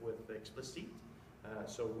partnership with Explicit.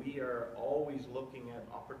 So we are always looking at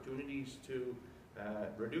opportunities to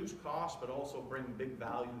reduce costs, but also bring big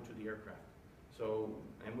value to the aircraft. So,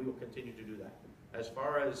 and we will continue to do that. As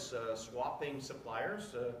far as swapping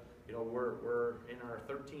suppliers, you know, we're in our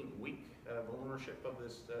 13th week of ownership of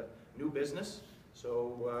this new business.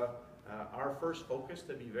 So our first focus,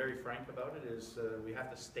 to be very frank about it, is we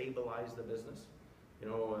have to stabilize the business. You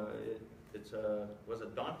know, it was a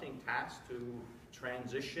daunting task to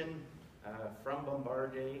transition from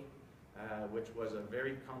Bombardier, which was a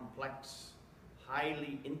very complex,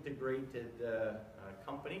 highly integrated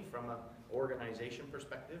company from an organization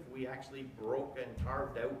perspective. We actually broke and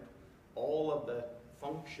carved out all of the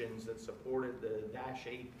functions that supported the Dash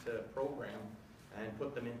 8 program and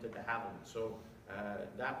put them into de Havilland. So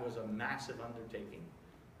that was a massive undertaking.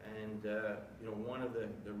 And you know, one of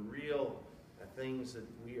the real things that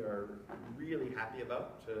we are really happy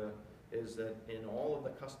about is that in all of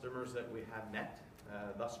the customers that we have met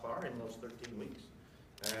thus far in those 13 weeks,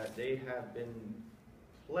 they have been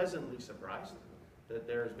pleasantly surprised that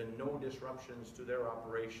there's been no disruptions to their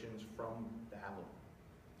operations from de Havilland.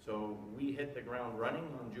 So we hit the ground running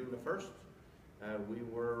on June the 1st. We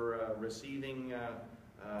were receiving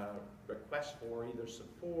requests for either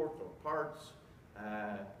support or parts.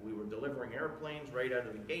 We were delivering airplanes right out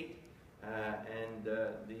of the gate. And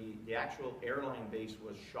the actual airline base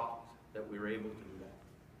was shocked that we were able to do that.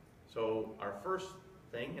 So our first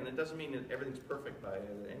thing, and it doesn't mean that everything's perfect by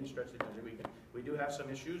any stretch of the imagination. We do have some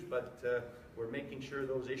issues, but we're making sure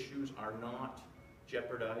those issues are not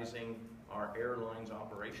jeopardizing our airline's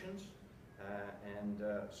operations.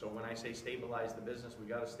 So when I say stabilize the business, we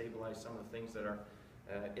got to stabilize some of the things that are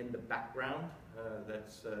in the background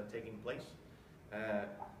that's taking place.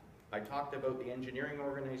 I talked about the engineering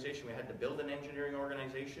organization. We had to build an engineering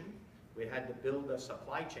organization. We had to build a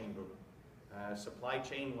supply chain group. Supply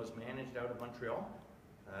chain was managed out of Montreal.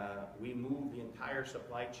 We moved the entire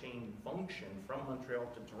supply chain function from Montreal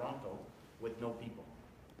to Toronto with no people.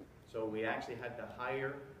 So we actually had to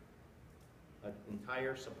hire an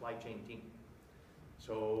entire supply chain team.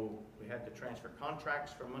 So we had to transfer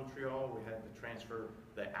contracts from Montreal. We had to transfer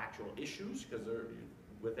the actual issues, because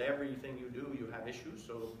with everything you do, you have issues.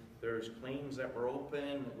 So there's claims that were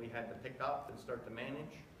open that we had to pick up and start to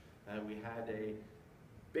manage. We had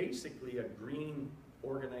basically a green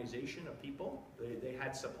organization of people. They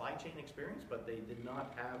had supply chain experience, but they did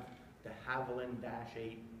not have the Havilland Dash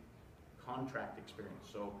 8 contract experience.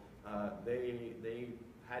 So they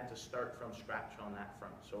had to start from scratch on that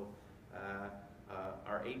front. So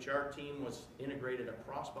our HR team was integrated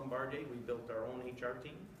across Bombardier. We built our own HR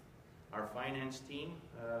team. Our finance team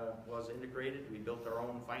was integrated. We built our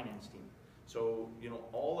own finance team. So, you know,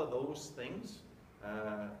 all of those things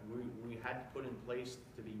we had to put in place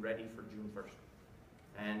to be ready for June 1st.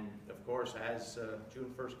 And of course, as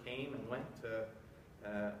June 1st came and went,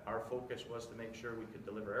 our focus was to make sure we could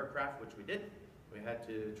deliver aircraft, which we did. We had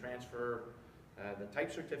to transfer the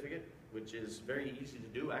type certificate, which is very easy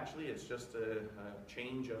to do actually. It's just a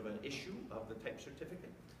change of an issue of the type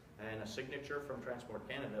certificate and a signature from Transport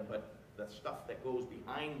Canada, but the stuff that goes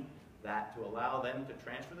behind that to allow them to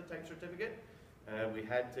transfer the type certificate, we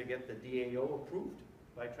had to get the DAO approved.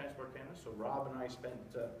 by Transport Canada. So Rob and I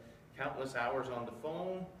spent countless hours on the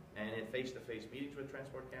phone and in face-to-face meetings with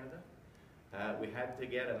Transport Canada. We had to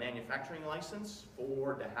get a manufacturing license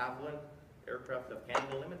for de Havilland Aircraft of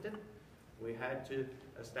Canada Limited. We had to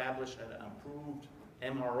establish an approved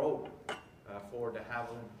MRO for de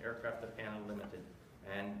Havilland Aircraft of Canada Limited.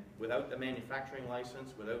 And without the manufacturing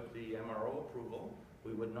license, without the MRO approval,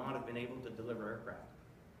 we would not have been able to deliver aircraft.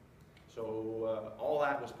 So all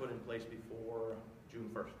that was put in place before June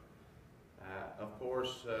 1st. Of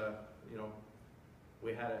course, you know,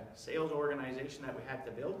 we had a sales organization that we had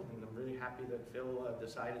to build, and I'm really happy that Phil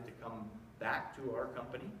decided to come back to our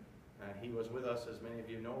company. He was with us, as many of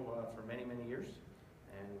you know, for many, many years.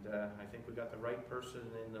 And I think we got the right person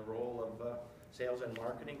in the role of sales and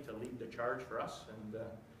marketing to lead the charge for us. And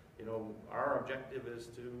you know, our objective is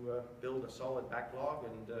to build a solid backlog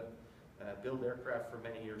and build aircraft for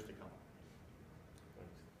many years to come.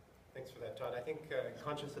 Thanks for that, Todd. I think,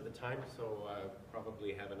 conscious of the time, so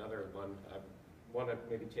probably have another one. I want to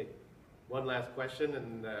maybe take one last question,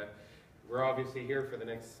 and we're obviously here for the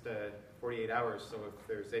next 48 hours, so if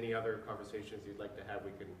there's any other conversations you'd like to have,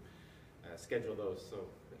 we can schedule those. So,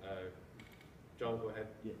 John, go ahead.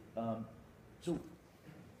 Yeah. So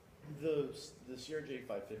the CRJ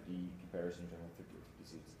 550 comparison to 50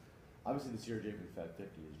 seats. Obviously, the CRJ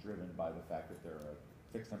 550 is driven by the fact that there are a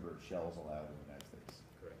fixed number of shells allowed in the United States.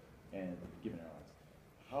 Correct. And given airlines,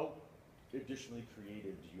 how additionally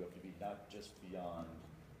creative do you have to be, not just beyond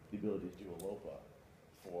the ability to do a LOPA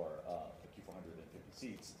for a Q450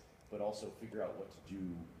 seats, but also figure out what to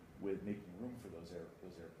do with making room for those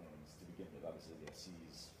airplanes to begin with? Obviously, the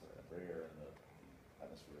SCs for Embraer and the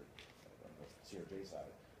atmosphere on the CRJ side. I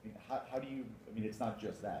mean, how do you? I mean, it's not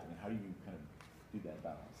just that. I mean, how do you kind of do that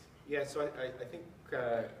balance? Yeah, so I think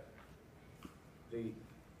the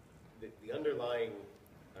underlying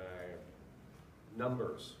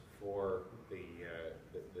numbers for the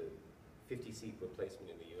 50-seat replacement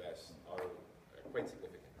in the U.S. are quite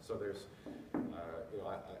significant. So there's, you know,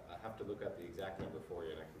 I have to look up the exact number for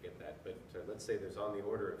you, and I can get that. But let's say there's on the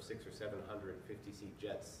order of 600 or 700 50-seat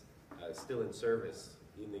jets still in service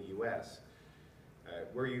in the U.S.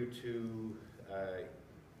 Were you to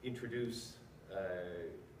introduce,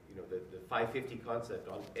 you know, the 550 concept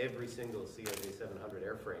on every single CRJ 700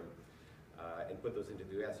 airframe and put those into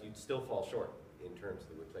the U.S., you'd still fall short in terms of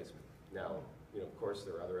the replacement. Now, you know, of course,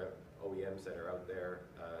 there are other OEMs that are out there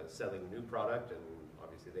selling new product, and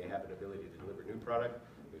obviously they have an ability to deliver new product.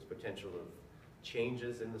 There's potential of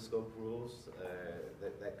changes in the scope rules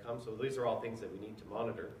that come. So these are all things that we need to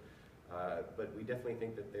monitor. But we definitely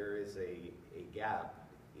think that there is a gap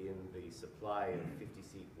in the supply of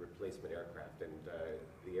 50-seat replacement aircraft, and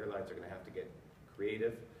the airlines are going to have to get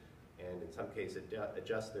creative and in some cases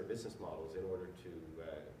adjust their business models in order to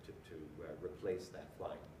replace that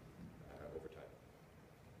flying over time.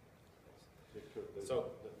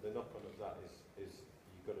 So the knock-on of that is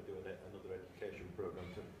you've got to do another education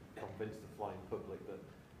program to convince the flying public that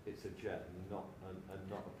it's a jet and not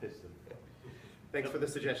a piston. Thanks for the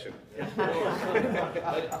suggestion. It's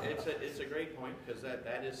a great point, because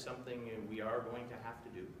that is something we are going to have to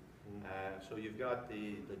do. So you've got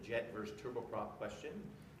the jet versus turboprop question.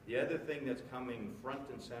 The other thing that's coming front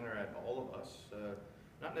and center at all of us,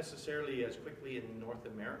 not necessarily as quickly in North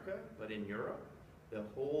America, but in Europe, the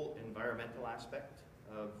whole environmental aspect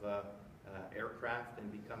of aircraft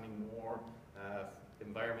and becoming more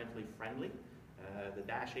environmentally friendly. The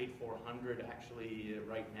Dash 8-400 actually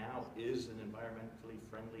right now is an environmentally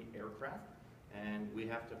friendly aircraft, and we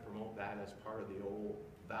have to promote that as part of the whole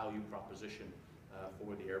value proposition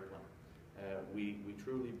for the airplane. We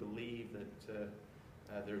truly believe that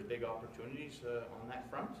there's big opportunities on that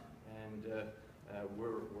front, and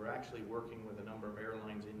we're actually working with a number of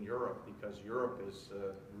airlines in Europe, because Europe is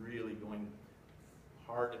really going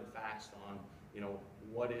hard and fast on, you know,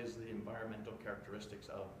 what is the environmental characteristics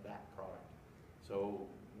of that product. So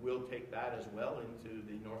we'll take that as well into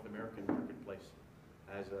the North American marketplace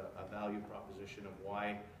as a value proposition of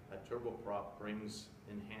why a turboprop brings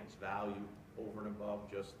enhanced value over and above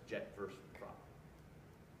just jet versus prop.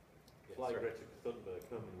 Fly Greta Thunberg,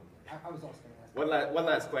 come I was also going to ask. One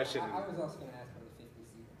last question. I was also going to ask for the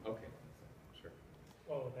 50-seat. Okay, sure.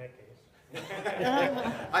 Well, in that case.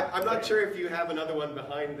 I'm not sure if you have another one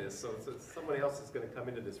behind this, so somebody else is going to come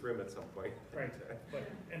into this room at some point. Right, but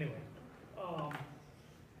anyway,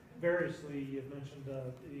 variously you've mentioned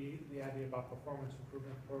the idea about performance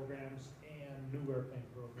improvement programs and new airplane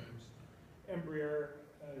programs. Embraer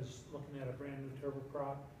is looking at a brand new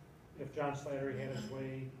turboprop. If John Slattery had his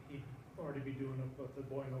way, he'd already be doing it, but the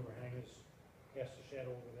Boeing overhang has to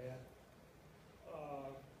shadow over that.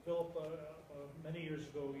 Philip, Many years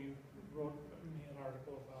ago, you wrote me an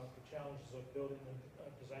article about the challenges of building and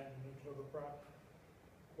designing a new turboprop.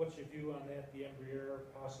 What's your view on that, the Embraer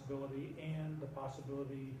possibility and the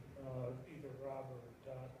possibility, either Rob or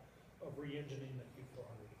Todd, of re-engineering the Q400?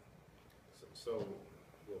 So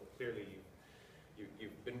well, clearly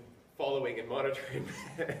you've been following and monitoring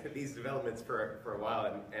these developments for a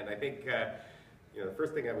while, and I think the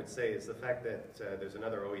first thing I would say is the fact that there's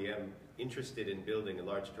another OEM interested in building a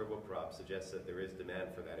large turboprop suggests that there is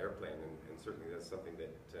demand for that airplane, and certainly that's something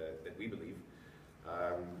that we believe.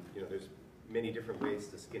 There's many different ways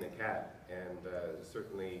to skin a cat, and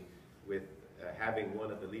certainly with having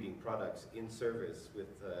one of the leading products in service with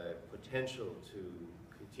potential to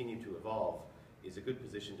continue to evolve is a good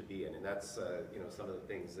position to be in, and that's some of the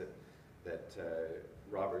things that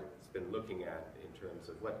Robert's been looking at in terms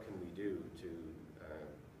of what can we do to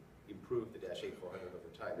improve the Dash 8-400 over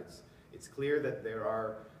time. It's clear that there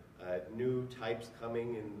are new types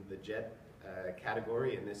coming in the jet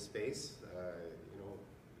category in this space.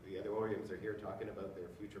 The other OEMs are here talking about their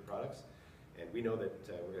future products, and we know that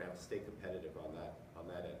we're going to have to stay competitive on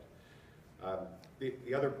that end.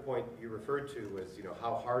 The other point you referred to was,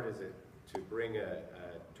 how hard is it to bring a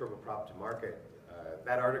turboprop to market?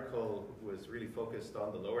 That article was really focused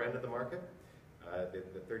on the lower end of the market,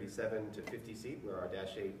 the 37 to 50 seat, where our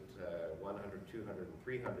Dash 8 100, 200, and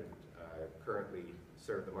 300 currently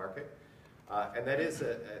serve the market. And that is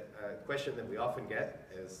a question that we often get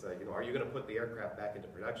is, are you going to put the aircraft back into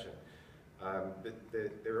production?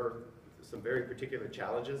 There are some very particular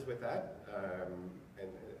challenges with that, and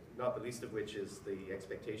not the least of which is the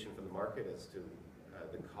expectation from the market as to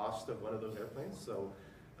the cost of one of those airplanes. So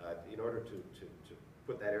in order to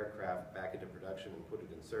put that aircraft back into production and put it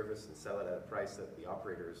in service and sell it at a price that the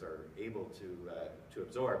operators are able to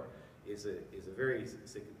absorb is a very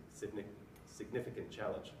significant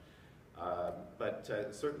challenge. But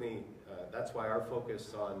certainly that's why our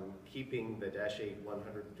focus on keeping the Dash 8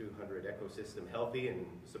 100 200 ecosystem healthy and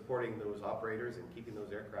supporting those operators and keeping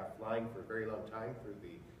those aircraft flying for a very long time through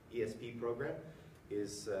the ESP program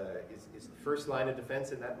is the first line of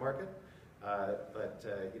defense in that market. But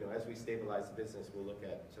as we stabilize the business, we'll look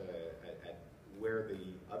at where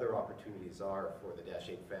the other opportunities are for the Dash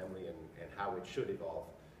 8 family and how it should evolve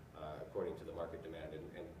according to the market demand.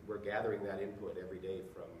 And we're gathering that input every day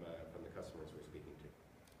from the customers we're speaking to.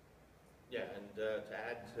 Yeah, and to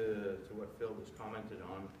add to what Phil just commented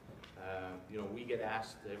on, we get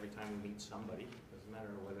asked every time we meet somebody, doesn't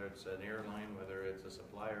matter whether it's an airline, whether it's a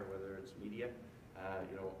supplier, whether it's media,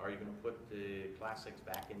 are you going to put the classics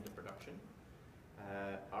back into production?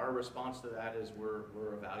 Our response to that is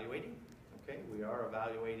we're evaluating. Okay, we are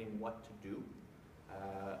evaluating what to do.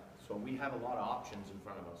 So we have a lot of options in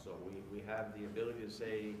front of us. So we have the ability to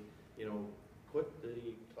say, put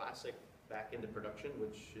the classic back into production,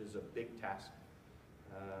 which is a big task.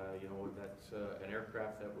 That's an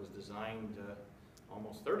aircraft that was designed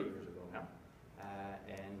almost 30 years ago now.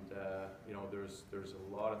 There's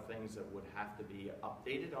a lot of things that would have to be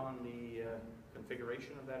updated on the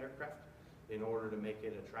configuration of that aircraft in order to make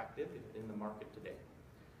it attractive in the market today.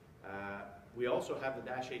 We also have the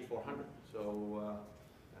Dash 8-400. So,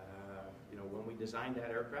 when we designed that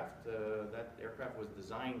aircraft was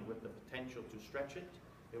designed with the potential to stretch it.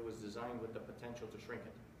 It was designed with the potential to shrink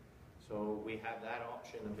it. So we have that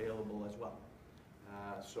option available as well.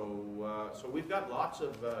 So we've got lots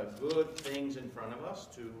of good things in front of us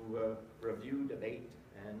to review, debate,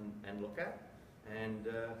 and look at. And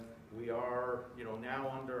we are,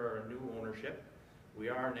 now under our new ownership, we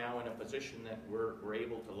are now in a position that we're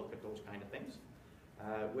able to look at those kind of things.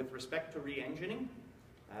 With respect to re-engining,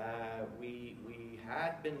 we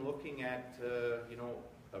had been looking at,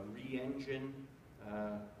 a re-engine,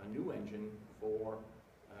 a new engine for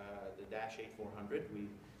the Dash 8-400.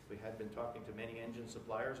 We had been talking to many engine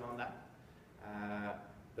suppliers on that.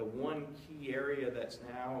 The one key area that's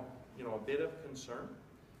now, a bit of concern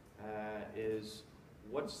is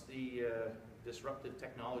what's the disruptive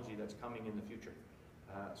technology that's coming in the future.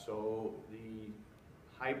 So the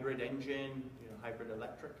hybrid engine, hybrid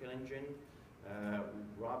electric engine,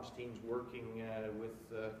 Rob's team's working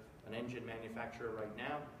with an engine manufacturer right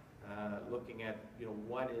now, looking at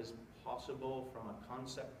what is possible from a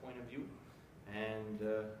concept point of view and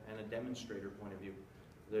a demonstrator point of view.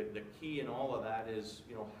 The key in all of that is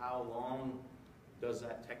how long does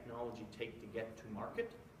that technology take to get to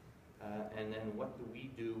market, and then what do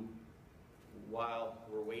we do while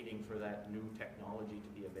we're waiting for that new technology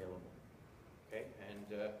to be available. Okay,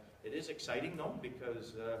 and it is exciting though,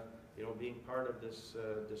 because being part of this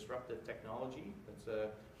disruptive technology that's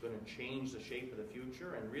going to change the shape of the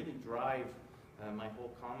future and really drive my whole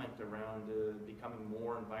comment around becoming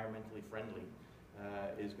more environmentally friendly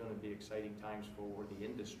is going to be exciting times for the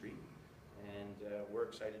industry, and we're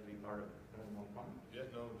excited to be part of it. One comment? Yeah,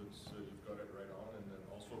 no, it's, you've got it right on, and then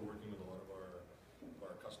also working with a lot of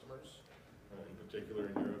our customers, in particular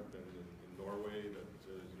in Europe and in Norway, that,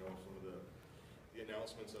 you know, some of the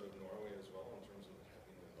announcements out of Norway as well in terms of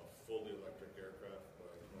having a fully electric aircraft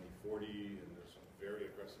by 2040, and there's some very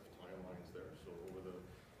aggressive timelines there. So over the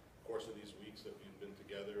course of these weeks that we've been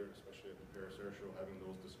together, especially at the Paris Air Show, having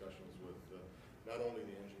those discussions with not only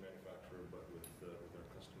the engine manufacturer, but with our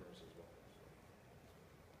customers as well.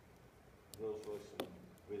 Rolls-Royce and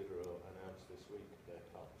Widerøe announced this week their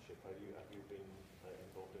partnership. Have you been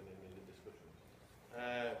involved in any of the discussions?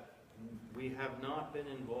 We have not been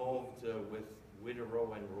involved with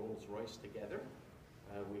Widerøe and Rolls-Royce together.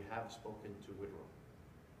 We have spoken to Widerøe.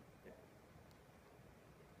 Yeah.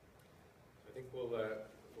 I think we'll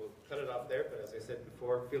cut it off there, but as I said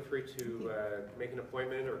before, feel free to make an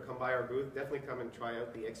appointment or come by our booth. Definitely come and try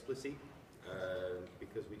out the Explicit,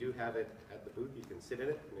 because we do have it at the booth. You can sit in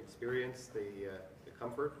it and experience the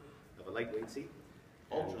comfort of a lightweight seat.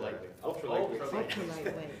 Ultra lightweight. Ultra lightweight seat. Ultra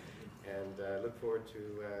lightweight. And look forward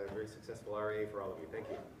to a very successful RAA for all of you. Thank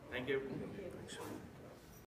you. Thank you. Thank you.